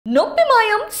నొప్పి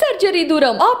మాయం సర్జరీ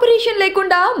దూరం ఆపరేషన్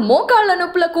లేకుండా మోకాళ్ళ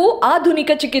నొప్పులకు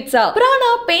ఆధునిక చికిత్స ప్రాణ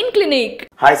pain clinic.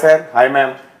 Hi sir, hi ma'am.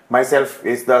 Myself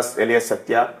is the Helarious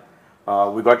Satya.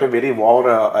 We got a very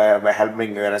warm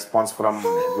helping response from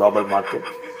global market.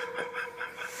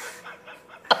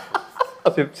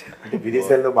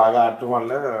 విదేశాల్లో బాగా ఆడటం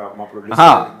వల్ల మా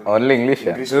ప్రొడ్యూసర్ ఓన్లీ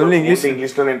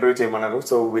ఇంగ్లీష్ లో ఇంటర్వ్యూ చేయమన్నారు.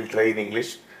 So will try in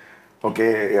English. Okay,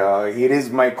 here is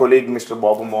my colleague Mr.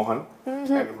 Babu Mohan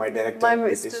and my director and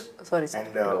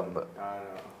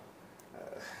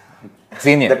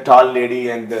senior, the tall lady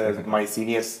and my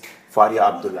seniors Faira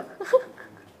Abudllah.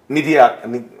 Nidya,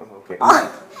 okay.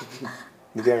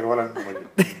 Nidya,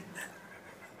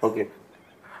 okay.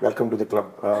 Welcome to the club.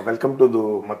 Welcome to the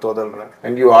MathuVadalara.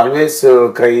 And you always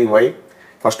cry why?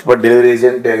 First, but delivery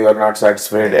agent, you are not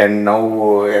satisfied, and now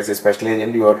as a special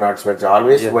agent, you are not satisfied.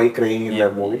 Always why crying in the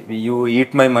movie? You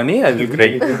eat my money, I will cry.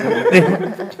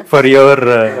 For your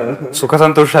sukha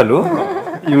santoshalu,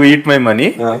 you eat my money.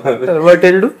 What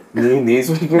I'll do?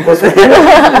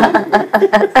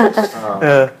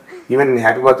 Even in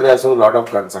happy birthday also lot of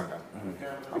concern.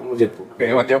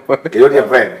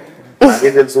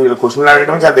 Question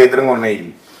అడగడం చాలా దరిద్రంగా ఉన్నాయి.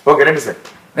 Okay రండి sir,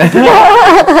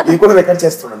 ఇది కూడా record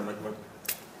చేస్తున్నాను.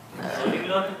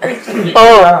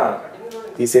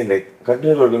 తీసేయండి,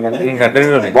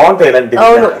 బాగుంటాయి ఇలాంటి.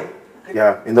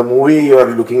 In the movie you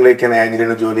are looking like an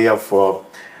Angelina Jolie of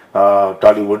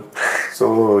Tollywood. So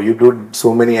you do so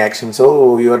many action. So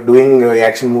you are doing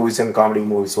action movies and comedy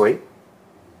movies. Why?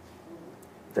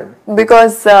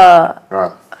 Because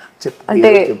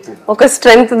అంటే ఒక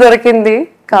strength దొరికింది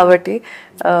కాబట్టి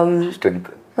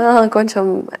కొంచెం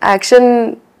action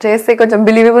చేస్తే కొంచెం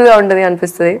believable గా ఉంటది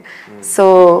అనిపిస్తుంది. So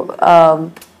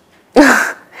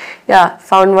yeah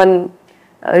found one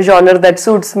genre that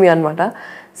suits మీ అన్నమాట.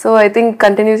 సో ఐ థింక్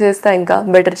కంటిన్యూ చేస్తా, ఇంకా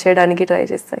బెటర్ చేయడానికి ట్రై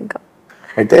చేస్తా. ఇంకా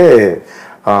అయితే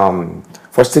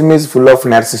first thing is full of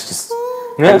narcissist.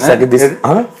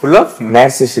 Full of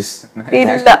narcissist,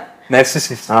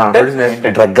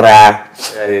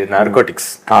 narcotics.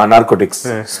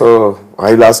 So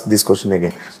I will ask this question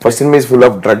again. First cinema is full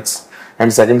of drugs and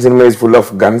second cinema is full of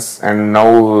guns, and now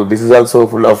this is also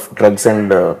full of drugs and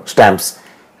stamps.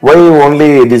 Why only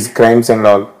these crimes and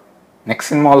all? Next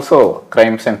cinema also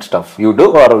crimes and stuff. You do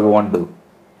or you won't do?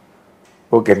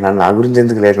 Okay, నా గురించి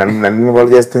ఎందుకు లేదు, నన్ను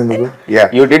involve చేస్తుంది. Yeah,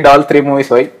 you did all 3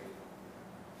 movies. Why?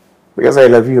 because I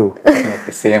love you.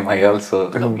 Same, I also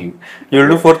love you. you will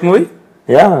do 4th movie?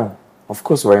 Yeah, of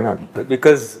course, why not?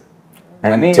 Because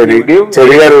money Cheri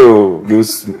garu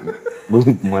gives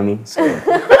money.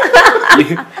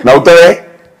 Now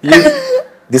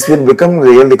this will become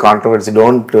really controversy.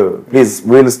 Don't please,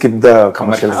 we will skip the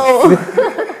commercials.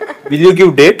 will you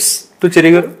give dates to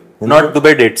Cherry garu? Not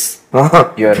Dubai dates.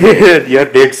 Your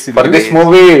dates for this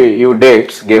movie you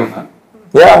dates gave.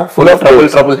 Yeah, full of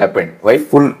trouble happened. Why?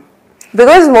 Full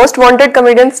because most wanted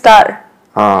comedian star.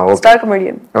 Okay. Star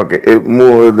comedian. Okay,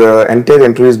 the entire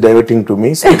interview is diverting to me,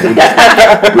 so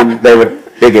we'll divert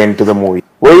again to the movie.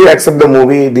 Why you accept the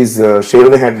movie? This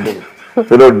Sherwood had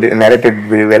narrated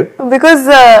very well. Because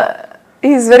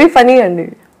he's very funny, and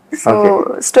so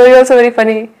story also very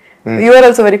funny. You are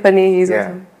also very funny. He's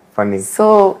also funny. So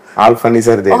all funnies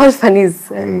are there. All funnies,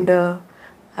 and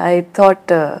I thought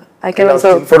I can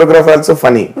also photograph also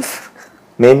funny.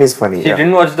 Name is funny. She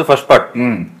didn't watch the first part.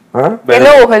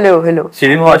 Hello. She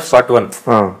didn't watch part 1.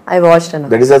 I watched na.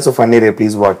 That is also funny.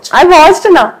 Please watch. I watched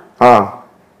na.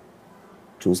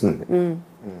 చూసింది.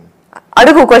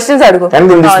 అడుగు questions అడుగు. And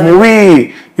in this movie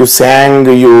you sang,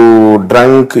 you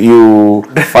drunk, you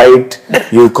fight,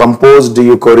 you composed,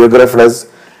 you choreographed us.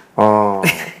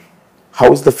 How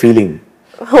is the feeling?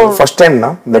 First time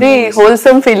na? Very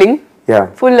wholesome feeling. Yeah.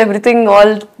 Full everything,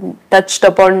 all touched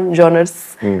upon genres.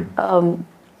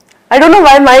 I don't know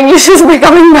why my English is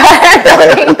becoming bad.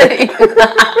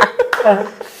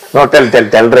 No,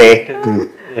 tell Ray.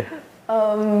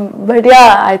 But yeah,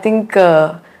 I think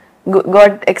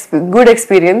got good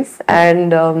experience, and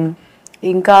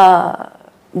ఇంకా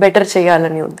better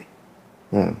చేయాలని ఉంది.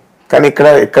 కానీ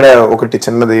ఇక్కడ ఒకటి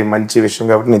చిన్నది మంచి విషయం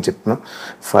కాబట్టి నేను చెప్తున్నా.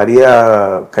 ఫరియా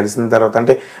కలిసిన తర్వాత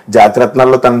అంటే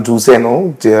జాతిరత్నాల్లో తను చూసాను,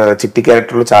 చిట్టి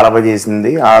క్యారెక్టర్లో చాలా బాగా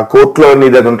చేసింది. ఆ కోర్టులో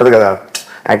నీది అది ఉంటుంది కదా,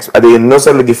 అది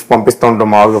ఎన్నోసార్లు గిఫ్ట్ పంపిస్తూ ఉంటాం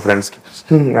మామూలుగా ఫ్రెండ్స్ కి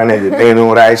అనేది. నేను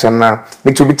రాయేష్ అన్న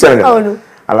మీకు చూపించాను కదా,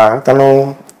 అలా తను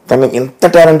ఎంత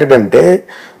టాలెంటెడ్ అంటే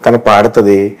తను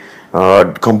పాడుతుంది,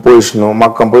 కంపోజిషన్,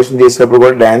 మాకు కంపోజిషన్ చేసినప్పుడు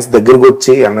కూడా డాన్స్ దగ్గరకు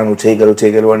వచ్చి అన్న నువ్వు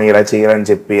చేయగలవు అని ఇలా చేయాలని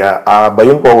చెప్పి ఆ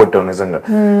భయం పోగొట్టావు నిజంగా.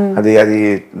 అది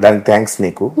దానికి థ్యాంక్స్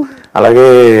నీకు. అలాగే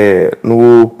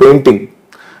నువ్వు పెయింటింగ్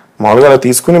మామూలుగా అలా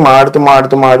తీసుకుని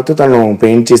మాడుతూ తను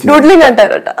పెయింట్ చేసి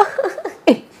అంటారట.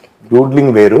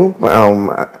 డూడ్లింగ్ వేరు,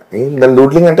 దాని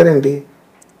డూడ్లింగ్ అంటారేంటి?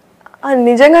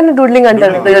 నిజంగానే డూడ్లింగ్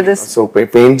అంటారు. సో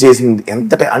పెయింట్ చేసింది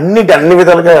ఎంత అన్ని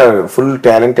విధాలుగా full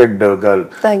talented girl.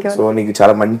 Thank you. So నీకు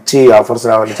చాలా మంచి ఆఫర్స్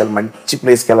రావాలి, చాలా మంచి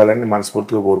ప్లేస్ కి వెళ్ళాలని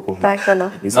మనస్ఫూర్తిగా కోరుకుంటున్నాను. థ్యాంక్స్ అన్న.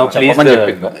 Now please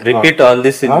repeat all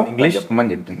this in English. చెప్పమని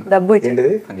చెప్పింది. డబ్బు ఇచ్చి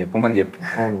ఏంటిది? చెప్పమని చెప్పి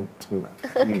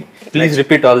Please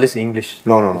repeat all this English.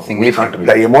 No. English.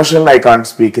 The emotional I can't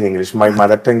speak in English. My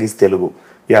mother tongue is Telugu.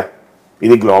 Yeah.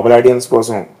 ఇది గ్లోబల్ ఆడియన్స్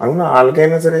కోసం. అవునా,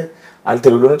 వాళ్ళకైనా సరే వాళ్ళు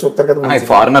తెలుగులోనే చూస్తారు కదా.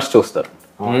 ఫారినర్స్ చూస్తారు.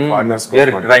 Foreigners We are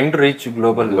కోసం. trying to reach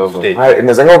global stage.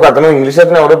 నిజంగా ఒక అతను ఇంగ్లీష్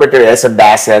అతను ఎవరో పెట్టాడు, యాస్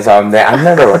డాష్ యాస్ ఉంది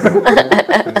అన్నాడు.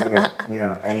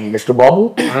 And mister Babu,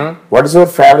 what is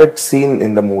your favourite scene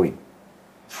in the movie?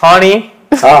 Honey,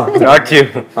 not you.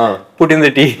 Put in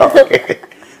the tea.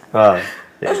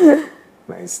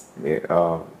 Nice,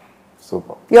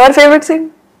 super. Your favourite scene?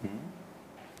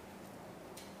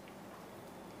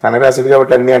 తన రాసిడు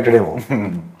కాబట్టి అన్ని అంటాడేమో.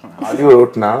 అది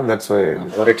నా that's why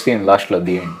favourite scene last లో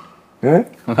the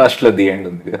end.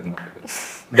 ఉంది కదా.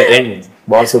 The end.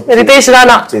 Boss Riteish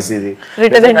Rana చేసేది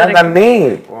Written and దాన్ని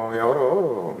ఎవరో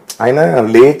ఆయన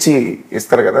లేచి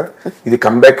ఇస్తారు కదా, ఇది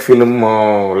కంబ్యాక్ ఫిల్మ్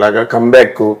లాగా.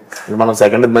 కంబ్యాక్ మనం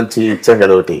సెకండ్ మంచి ఇచ్చాం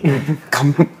కదా ఒకటి,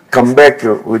 కంబ్యాక్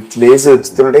లేచి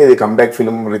వస్తుంటే ఇది కంబ్యాక్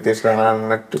ఫిల్మ్ రితేష్ రాణా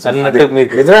అన్నట్టు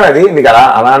నిజమే. అది నీకు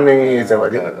అలానే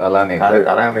అలానే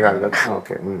అలానే కాదు కదా.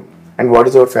 Okay. And what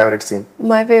is your favourite scene?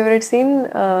 My favourite scene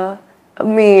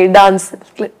me dance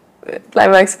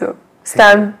climax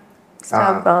stamp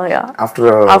after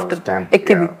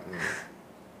ఎక్కింది.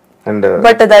 And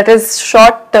But that is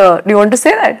short. Do you want to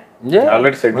say that? Yeah.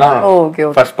 Already set. Oh, okay.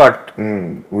 First part.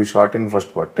 we shot in first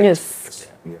part. Yes.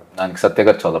 దానికి సత్య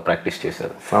గారు చాలా practice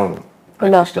చేశారు. అవును.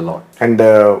 No. And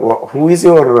who is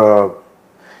your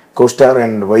co-star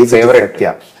and why is it Favorite.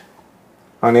 Satya?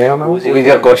 అనేనా? Who is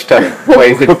your co-star? Why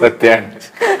is it Satya?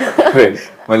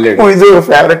 మళ్ళీ Who is your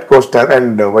favorite co-star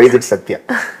and why is it Satya?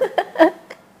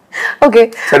 Okay.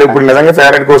 సరే, ఇప్పుడు నిజంగా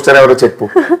favourite co-star ఎవరో చెప్పు.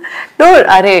 No,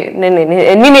 అరే నేను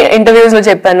ఎన్ని interviews లో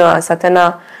చెప్పాను సత్యనా.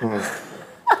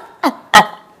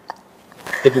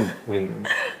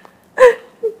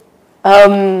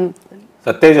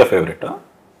 సత్య ఇస్ యువర్ ఫేవరెట్?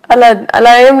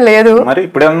 అలా ఏం లేదు. మరి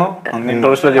ఇప్పుడేమో అన్ని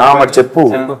ఇంటర్వ్యూస్ లో మరి చెప్పు.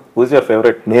 Who is your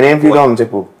favourite? నేనేం ఫీల్ అవును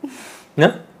చెప్పు.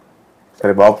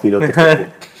 సరే బాబు ఫీల్ అవుతుంది.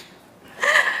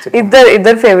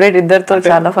 ఇద్దరు ఫేవరెట్, ఇద్దరితో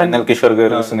చాలా ఫన్. ఫైనల్ కిషోర్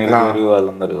గారు, సునీల్ గారు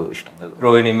వాళ్ళందరూ ఇష్టం కదా.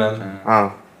 Rohini ma'am.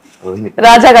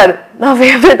 రాజా గారు నా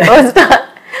favourite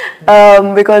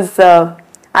because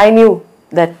I knew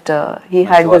that he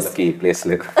had this వాళ్ళకి ప్లేస్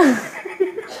లేదు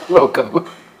local.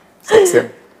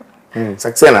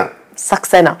 Saxena?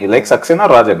 Saxena. You like Saxena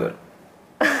రాజా గారు?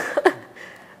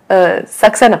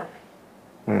 Saxena.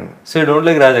 So you don't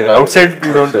like Raja. Outside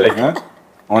you don't like.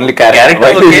 Only Character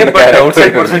okay, but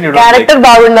outside person you don't like. Character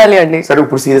బాగుండాలి అండి. సరే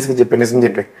ఇప్పుడు serious గా చెప్పే, నిజం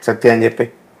చెప్పే, సత్య అని చెప్పే.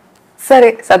 సరే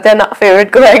సత్య నా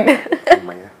favourite correct.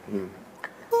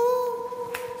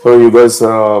 So you guys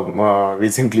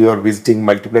recently you are visiting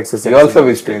multiplexes. You also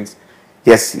visiting?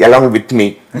 Yes, along with me.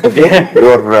 Okay, you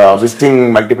are visiting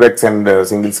multiplex and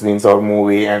single screens or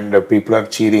movie, and people are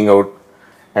cheering out,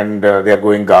 and they are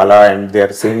going gala and they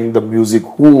are singing the music.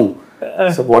 Who?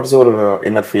 So what is your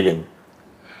inner feeling?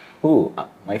 Who?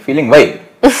 My feeling? Why?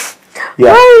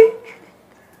 Yeah.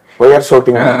 Why are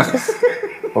shouting?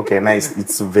 Okay, nice.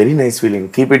 It's a very nice feeling.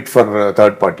 Keep it for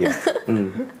third party.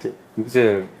 It's a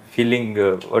feeling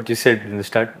what you said in the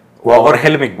start. Wow.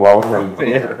 Overwhelming.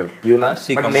 You know,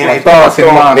 See, but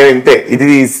cinema. నేను ఇంతే. ఇది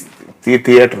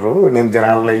theatre, నేను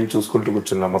జనాల్లో చూసుకుంటూ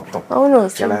కూర్చున్నా మొత్తం. అవును.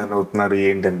 ఎలా అవుతున్నారు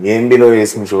ఏంటని ఏండిలో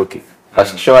వేసిన షోకి.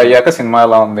 ఫస్ట్ షో అయ్యాక సినిమా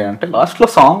ఎలా ఉంది అంటే లాస్ట్ లో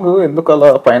సాంగ్ ఎందుకు అలా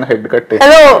పైన హెడ్ కట్టే.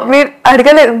 హలో మీరు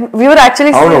అడగలేదు. we were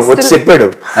actually అవును, వచ్చి చెప్పాడు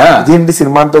ఇదేంటి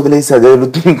సినిమా అంతా వదిలేసి అదే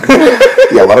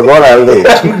ఎవరికో రాలేదు.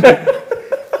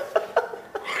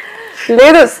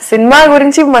 లేదు, సినిమా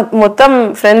గురించి మొత్తం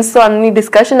ఫ్రెండ్స్ తో అన్ని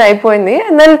డిస్కషన్ అయిపోయింది.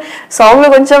 అండ్ దెన్ సాంగ్ లో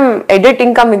కొంచెం ఎడిట్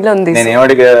ఇంకా మిగిలి ఉంది. నేను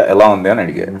ఏమడిగా ఎలా ఉంది అని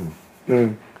అడిగా.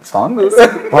 Song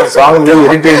song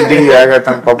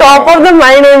top of the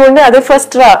mind ఏముండే అదే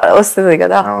ఫస్ట్ వస్తుంది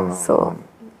కదా. సో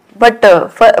బట్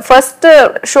ఫస్ట్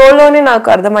షోలోనే నాకు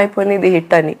అర్థమైపోయింది ఇది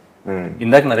హిట్ అని.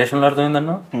 ఇందాక నరేషన్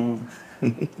అర్థమైందన్నా.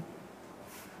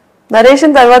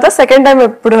 నరేషన్ తర్వాత సెకండ్ టైం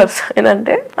ఎప్పుడు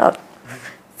అంటే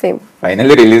సేమ్.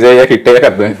 ఫైనల్లీ రిలీజ్ అయ్యాక హిట్ అయ్యాక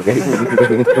అర్థమైంది.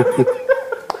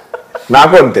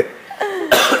 నాకు అంతే,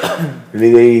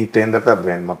 రిలీజ్ అయ్యి హిట్ అయిన తర్వాత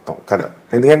అర్థమైంది మొత్తం కదా.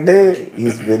 ఎందుకంటే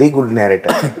is very good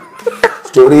narrator.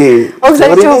 Story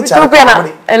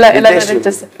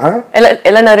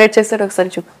ఎలా నరేట్ చేస్తాడు ఒకసారి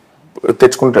చూపు.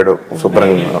 తెచ్చుకుంటాడు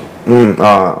శుభ్రంగా.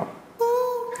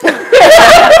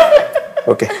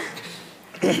 ఓకే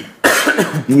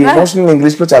ఈ ఎమోషన్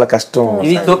ఇంగ్లీష్ లో చాలా కష్టం.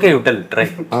 It's okay, you tell, try.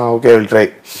 Okay, I will try.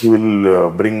 He will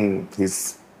bring his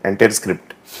entire script.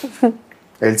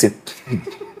 I'll sit.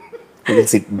 He will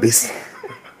sit this.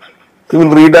 He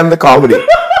will read on the comedy.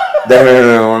 Then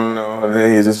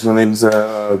Sunil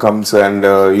comes and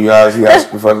he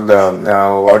asks for the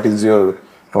what is your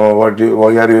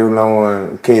why are you now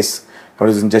case? What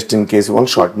is just in case? One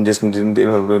shot, just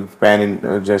pan in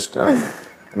just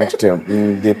next.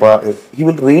 He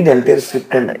will read entire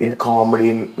script and in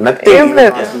comedy, nothing.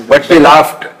 But he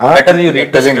laughed. Better you read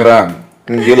the Doing wrong.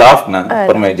 You laughed, na,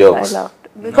 for my jokes. I laughed.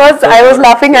 Because I was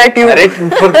laughing at you.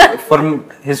 For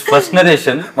his first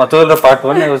narration, MathuVadalara part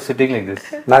 1, I was sitting like this.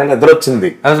 నాకు నిద్ర వచ్చింది.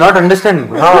 I was not understanding.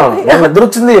 నాకు నిద్ర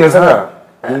వచ్చింది నిజంగా.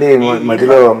 అండి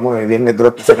మధ్యలో అమ్మో ఇదేం నిద్ర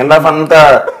సెకండ్ హాఫ్ అంతా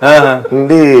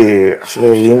ఉండి అసలు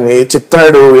ఏం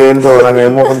చెప్తాడు ఏంటో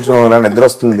నాకేమో కొంచెం నా నిద్ర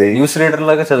వస్తుంది. న్యూస్ రీడర్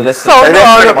లాగా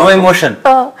చదివేస్తాను. No emotion.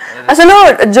 అసలు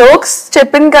జోక్స్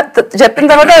చెప్పిన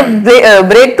తర్వాత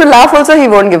break to laugh also he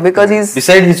won't give because he's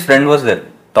Beside his friend was there,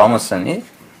 Thomas అని.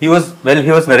 He was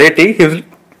narrating.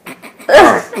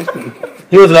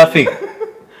 He was laughing.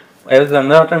 I was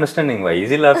not understanding why is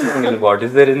he laughing. What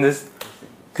is there in this?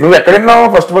 నువ్వు ఎక్కడ విన్నావు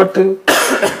first part?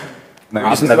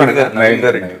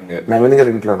 Naveen గారి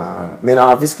ఇంట్లోనా? నేను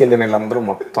ఆఫీస్కి వెళ్ళాను, వీళ్ళందరూ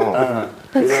మొత్తం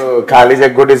కాలేజ్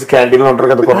ఎగ్గొట్టేసి క్యాంటీన్ లో ఉంటారు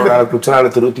కదా, కొత్త కూర్చొని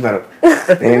వాళ్ళు తిరుగుతున్నారు.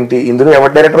 ఏంటి ఇందులో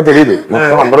ఎవరి డైరెక్టర్ తెలియదు,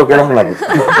 మొత్తం అందరూ ఒకేలా ఉన్నారు.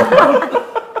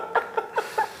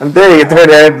 అంతే ఇతర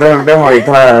డైరెక్టర్ అంటే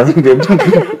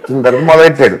ఇతర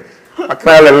మొదలెట్టాడు. అక్కడ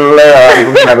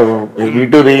అనుకుంటున్నారు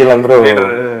ఇటు వీళ్ళందరూ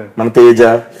మన తేజ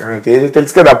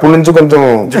తెలుసు కదా, అప్పటి నుంచి కొంచెం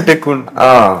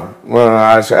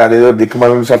అదేదో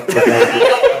దిక్కుమాల షర్ట్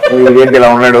ఏంటి ఇలా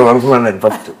ఉన్నాడు అనుకున్నాను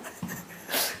first.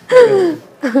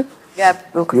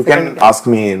 You can ask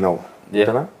me now.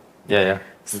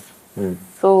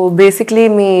 So basically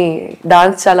me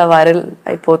dance చాలా వైరల్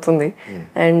అయిపోతుంది.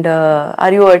 And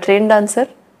are you a train dancer?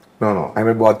 No, I'm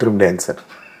a bathroom dancer.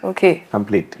 Okay.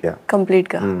 Complete, yeah. Complete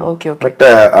ka. Okay. But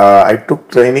I took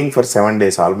training for 7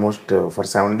 days. Almost for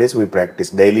 7 days we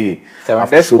practiced daily. 7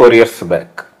 days, 4 years back.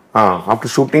 After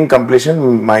shooting completion,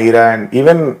 Myra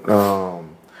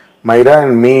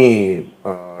and me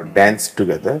dance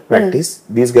together, practice.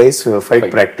 These guys fight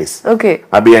practice. Okay.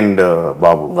 Abhi and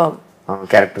Babu.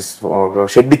 Characters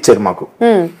shed ఇచ్చారు మాకు.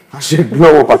 ఆ shed లో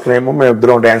పక్కనేమో మేము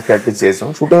ఇద్దరం dance practice చేసాం.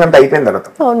 Shooting అంతా అయిపోయిన తర్వాత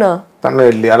తను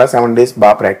వెళ్ళి అలా 7 days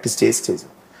బాగా ప్రాక్టీస్ చేసాం.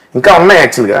 ఇంకా ఉన్నాయి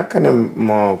యాక్చువల్ గా, కానీ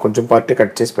కొంచెం పార్టీ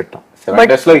కట్ చేసి పెట్టాం. 7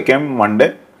 days లో came Monday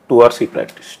 2 hours he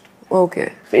practiced. Okay.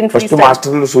 First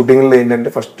మాస్టర్లు షూటింగ్ లో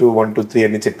ఏంటంటే ఫస్ట్ 1 2 3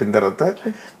 అని చెప్పిన తర్వాత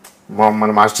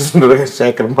మన మాస్టర్స్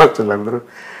శేఖర్ మాస్టర్లు అందరూ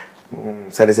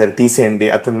సరే తీసేయండి,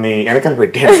 అతన్ని వెనకాల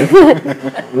పెట్టేయండి,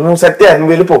 నువ్వు సత్య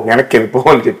నువ్వు వెళ్ళిపో వెనక్కి వెళ్ళిపో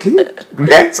అని చెప్పి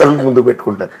డాన్స్ ముందు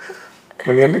పెట్టుకుంటారు.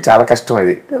 ఎందుకంటే చాలా కష్టం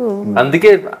అది.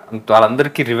 అందుకే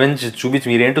వాళ్ళందరికి రివెంజ్ చూపించి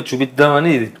మీరేంటో చూపిద్దామని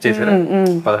ఇది చేశారు.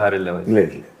 16 ఏళ్ళ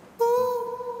లేదు.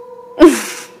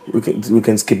 We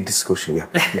can skip this question.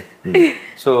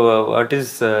 So what is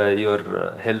your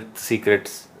health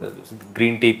secrets?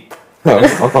 Green tea.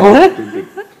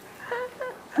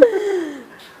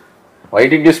 Why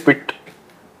did you spit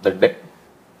that day?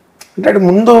 అంటే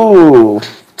ముందు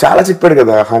చాలా చెప్పాడు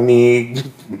కదా, హనీ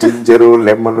జింజరు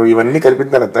లెమన్ ఇవన్నీ కలిపిన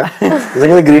తర్వాత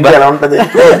నిజంగా గ్రీన్ టీ ఎలా ఉంటది?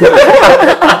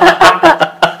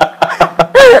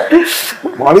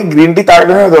 మార్నింగ్ గ్రీన్ టీ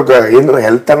తాగడం అది ఒక ఏందో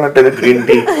హెల్త్ అన్నట్టు. గ్రీన్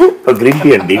టీ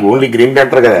అండి, ఓన్లీ గ్రీన్ టీ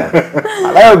అంటారు కదా,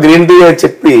 అలా గ్రీన్ టీ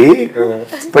చెప్పి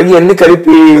అన్ని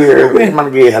కలిపి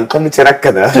మనకి హెల్త్ అన్ని చిరాక్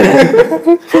కదా.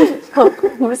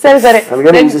 సరే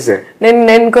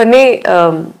నేను కొన్ని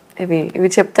ఇవి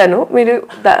చెప్తాను, మీరు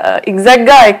ఎగ్జాక్ట్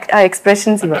గా ఆ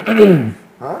ఎక్స్ప్రెషన్స్ ఇవ్వండి.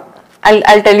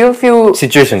 I'll tell you a few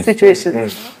situations.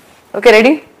 Okay,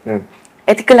 ready?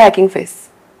 Ethical hacking face.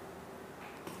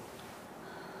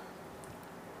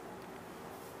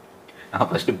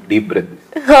 First deep breath.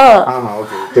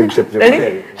 Ready?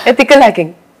 Ethical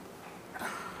hacking.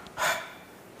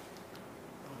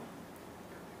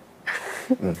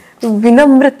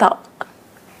 వినమ్రత.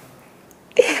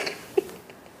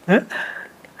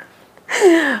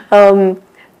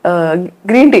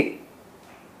 Green tea.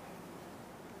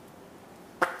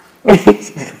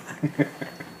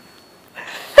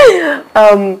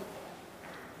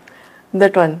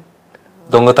 That one.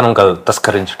 దొంగతనం కాదు,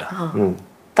 తస్కరించుట.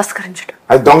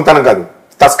 అది దొంగతనం కాదు,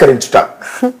 తస్కరించుట.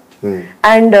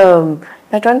 And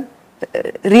that one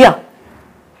Riya.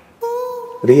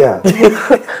 Riya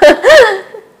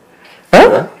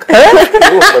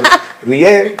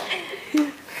Riya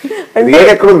Riya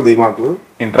ఎక్కడ ఉంది మాకు?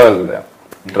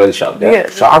 Interval shock.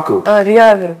 రియా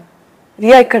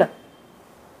ఎక్కడ?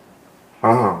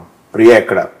 రియా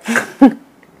ఎక్కడ?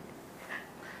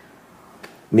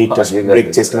 నీ టచ్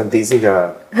బ్రేక్ చేసిన తీసి ఇక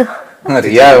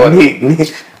రియా నీ-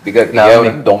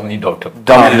 డామినీ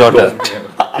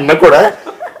అన్న కూడా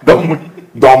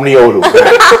డామినీ ఎవరు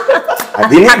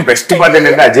అది బెస్ట్ పార్ట్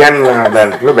ఏంటంటే అజయ్ అన్న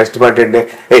దాంట్లో బెస్ట్ పార్ట్ ఏంటంటే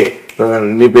ఏ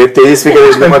నీ పేరు తేజస్వి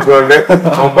కదా మర్చిపోండి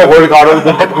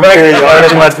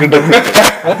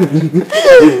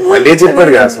మళ్ళీ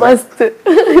చెప్పారు కదా అసలు. మస్త్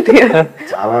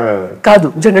చాలా కాదు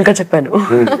జనరల్ గా చెప్పాను.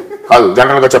 కాదు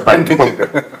జనరల్ గా చెప్పండి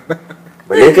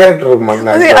ఏ క్యారెక్టర్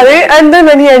అదే and then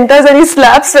when he enters and he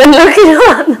slaps Venloki.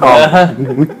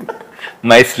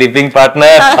 My sleeping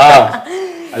partner.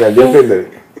 అది అదే అది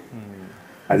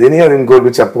అదేని అది ఇంకోటి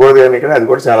చెప్పకూడదు కానీ ఇక్కడ అది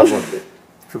కూడా చాలా బాగుంది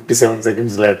 57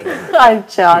 seconds later.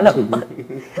 చాలా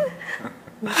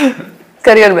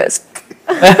career best.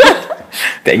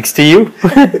 Thanks to you.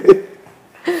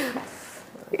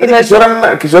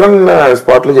 Kishore అన్న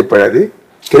స్పాట్ లో చెప్పాడు అది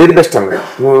కెరీర్ బెస్ట్ అన్నాడు.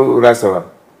 నువ్వు రాసావా?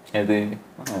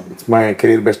 ఇట్స్ మై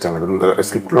కెరీర్ బెస్ట్ అన్నాడు.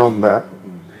 స్క్రిప్ట్ లో ఉందా?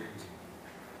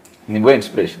 నువ్వే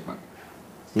ఇన్స్పిరేషన్.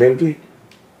 దేనికి?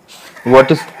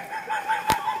 వాట్ ఇస్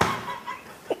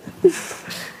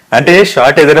అంటే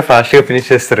షార్ట్ ఏదైనా ఫాస్ట్ గా ఫినిష్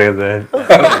చేస్తారు కదా.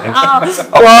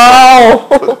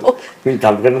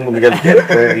 తలకన్నా ముందుకెళ్తే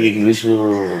English.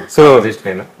 So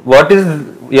what is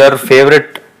your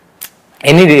favourite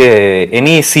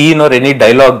any scene or any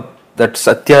dialogue that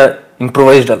Satya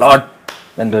improvised allot?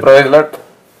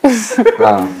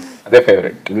 అదే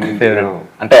ఫేవరెట్.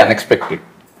 అంటే అన్ఎక్స్పెక్టెడ్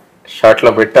షార్ట్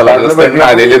లో పెట్టి అలా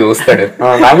అదే చూస్తాడు.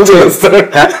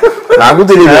 నాకు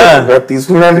తెలియదు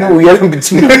తీసుకున్నాను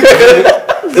ఊయాలనిపించింది.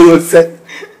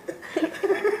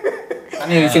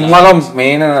 కానీ ఈ సినిమాలో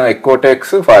మెయిన్ ఎక్కువ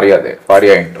takes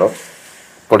Faria intro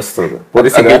పొడుస్తుంది.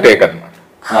 Single take అనమాట.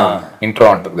 ఇంట్రో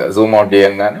ఉంటుంది కదా, జూమ్ అవుట్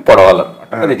చేయంగానే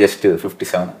పొడవాలన్నమాట. అది జస్ట్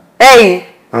 57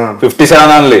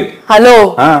 అని లేదు. హలో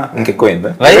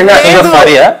ఇంకెక్కువైందా?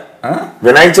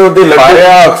 వినాయక చవితి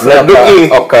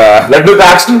ఒక లడ్డు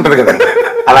యాక్షన్ ఉంటది కదా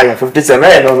అలాగే 57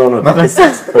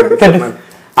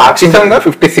 ఆక్షితంగా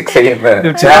 56 అయ్యింది.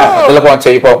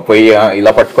 చెయ్యి పాపం పోయి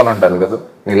ఇలా పట్టుకొని ఉంటారు కదా,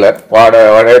 ఇలా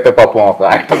వాడైతే పాపం ఒక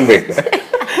యాక్టర్ పెట్టి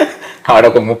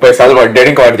ఆడొక 30 సార్లు పడ్డాడు.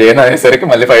 ఇంకా వాడు చేయను అనేసరికి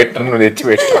మళ్ళీ ఫైట్ తెచ్చి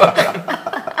పెట్టా.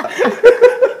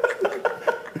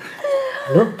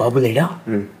 బాబు లేడా?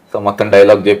 సో మొత్తం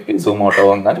డైలాగ్ చెప్పి జూమ్ అవుట్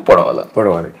అవ్వగానే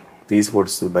పొడవాలి తీసి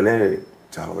పొడుస్తుంది. భలే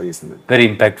చాలా బాగా చేసింది. Very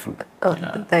impactful.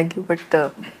 Thank you. But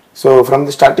so from the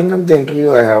starting of the interview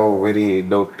I have very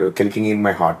doubt కెల్కింగ్ in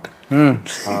my heart.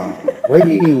 Why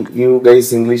you guys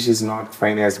English is not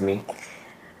fine as me?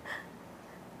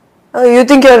 You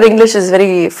think your English is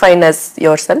very fine as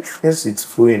yourself? Yes, it's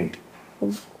fluent.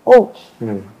 Oh,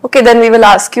 okay. Then we will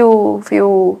ask you few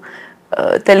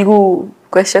Telugu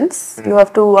questions. You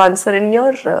have to answer in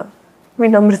your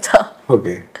Vinamrita.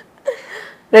 Okay.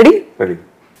 Ready? Ready.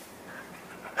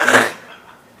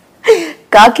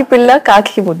 Kaki pilla,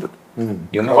 kaki mudu.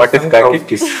 You know what is kaki?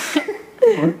 Kiss.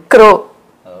 Crow.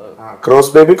 Crow's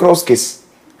baby, crow's kiss.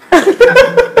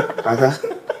 Ada.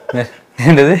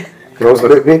 ఏంటది? Crow's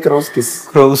baby, crow's kiss.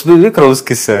 Crows baby crows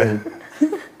kiss.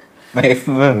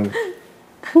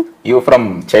 You from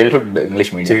childhood English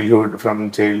medium? From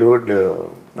childhood,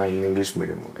 English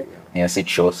medium. Yes, it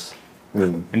shows.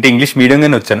 అంటే English medium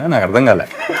గానే వచ్చానా? నాకు అర్థం కాలే.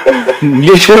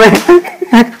 English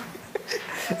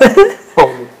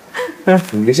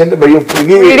English అంటే భయం.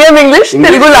 Medium English,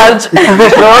 Telugu large.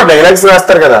 Dialogues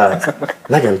రాస్తారు కదా,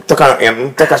 నాకు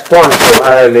ఎంత కష్టం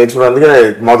నేర్చుకున్నందుకే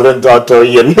మొదలు జాతో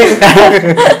ఇవన్నీ.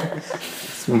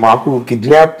 మాకు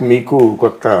కిడ్నాప్, మీకు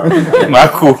కొత్త.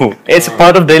 మాకు it's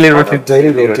part of daily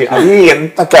routine. అది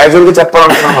ఎంత క్యాజువల్ గా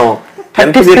చెప్పాలనుకున్నాను.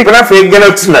 చెప్పినా ఫేక్ గానే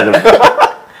వచ్చింది అక్కడ.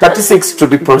 36 to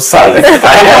be precise.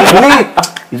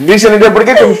 ఇంగ్లీష్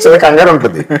అనేటప్పటికే కొంచెం కంగారు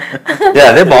ఉంటుంది.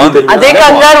 అదే బాగుంది. అదే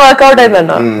కంగారు వర్కౌట్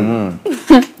అయిందన్న.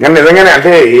 కానీ నిజంగానే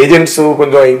అంటే ఏజెంట్స్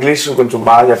కొంచెం ఇంగ్లీష్ కొంచెం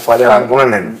బాగా చెప్పాలి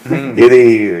అనుకున్నాను నేను. ఏది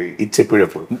ఇది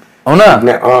చెప్పేటప్పుడు. అవునా?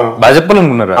 బాగా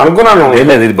చెప్పాలనుకున్నారా? అనుకున్నాను.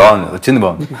 లేదు, ఇది బాగుంది, వచ్చింది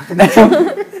బాగుంది.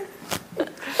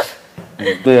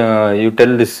 You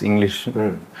tell this English.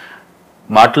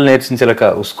 మాటలు నేర్చించలేక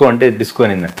ఉస్కో అంటే డిస్కో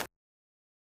అనింది.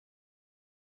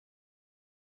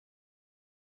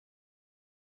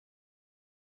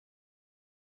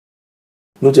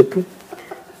 నువ్వు చెప్పు.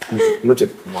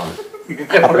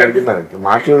 అప్పుడు అడుగుతున్నాను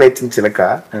మాటలు నేర్చించలేక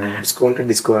డిస్కో అంటే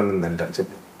డిస్కో అని ఉందంట.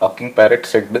 చెప్పు. Talking parrot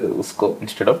said usko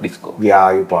instead of disco. Yeah,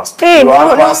 you passed. Hey, You are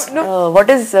no. passed. What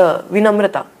is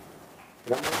Vinamrita?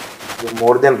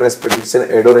 More than respect, it's an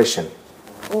adoration.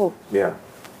 Oh, Yeah.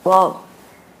 wow.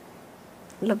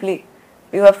 Lovely.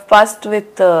 You have passed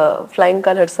with flying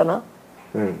colors, Anna.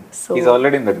 So, He's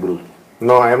already in that group.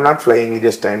 No, I am not flying,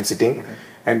 just I am sitting.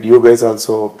 And you guys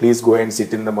also, please go and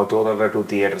sit in the MathuVadalara-2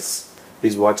 theaters.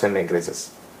 Please watch and encourage us.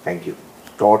 Thank you.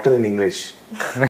 Total in English.